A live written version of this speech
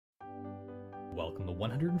Welcome to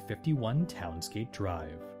 151 Townsgate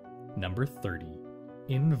Drive, number 30,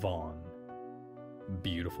 in Vaughan.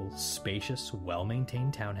 Beautiful, spacious,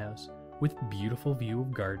 well-maintained townhouse with beautiful view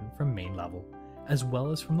of garden from main level, as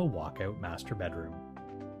well as from the walkout master bedroom.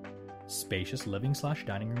 Spacious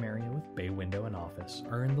living/dining room area with bay window and office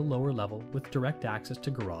are in the lower level with direct access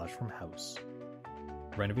to garage from house.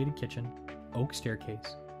 Renovated kitchen, oak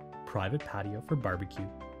staircase, private patio for barbecue,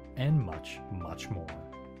 and much, much more.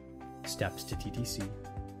 Steps to TTC,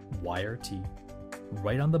 YRT,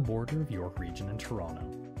 right on the border of York Region and Toronto.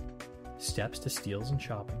 Steps to Steeles and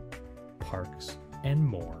Shopping, parks, and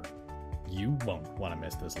more. You won't want to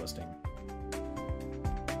miss this listing.